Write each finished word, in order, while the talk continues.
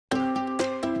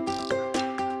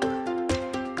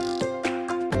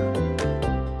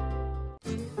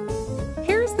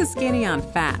the skinny on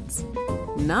fats.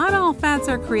 Not all fats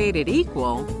are created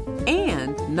equal,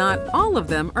 and not all of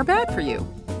them are bad for you.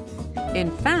 In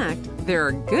fact, there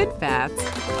are good fats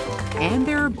and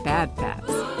there are bad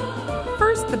fats.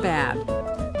 First, the bad.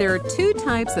 There are two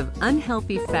types of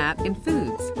unhealthy fat in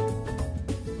foods: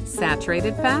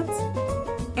 saturated fats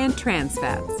and trans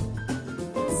fats.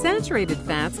 Saturated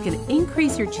fats can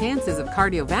increase your chances of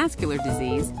cardiovascular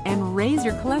disease and raise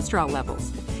your cholesterol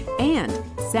levels. And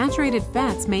saturated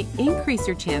fats may increase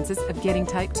your chances of getting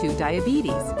type 2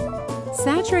 diabetes.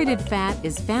 Saturated fat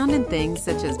is found in things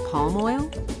such as palm oil,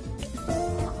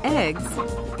 eggs,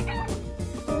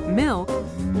 milk,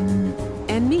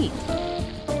 and meat.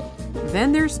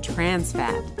 Then there's trans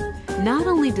fat. Not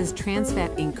only does trans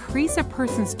fat increase a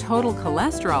person's total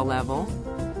cholesterol level,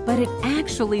 but it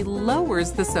actually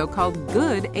lowers the so-called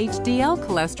good HDL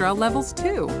cholesterol levels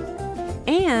too.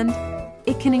 And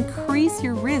it can increase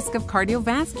your risk of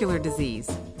cardiovascular disease.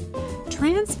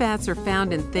 Trans fats are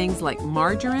found in things like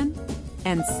margarine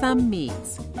and some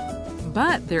meats.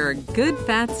 But there are good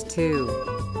fats too.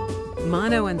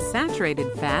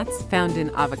 Monounsaturated fats found in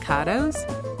avocados,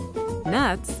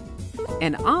 nuts,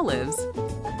 and olives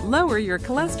lower your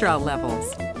cholesterol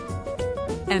levels.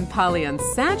 And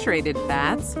polyunsaturated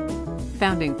fats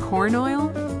found in corn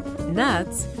oil,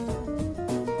 nuts,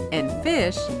 and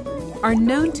fish are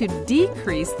known to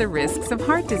decrease the risks of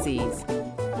heart disease.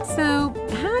 So,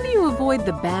 how do you avoid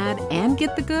the bad and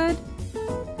get the good?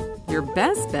 Your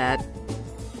best bet?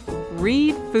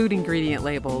 Read food ingredient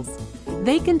labels.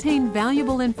 They contain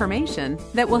valuable information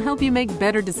that will help you make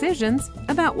better decisions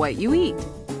about what you eat.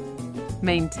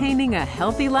 Maintaining a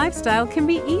healthy lifestyle can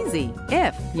be easy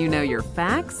if you know your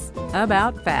facts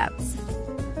about fats.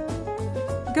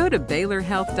 Go to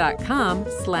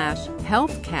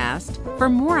BaylorHealth.com/healthcast for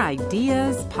more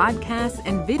ideas, podcasts,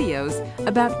 and videos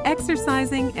about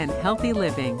exercising and healthy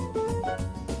living.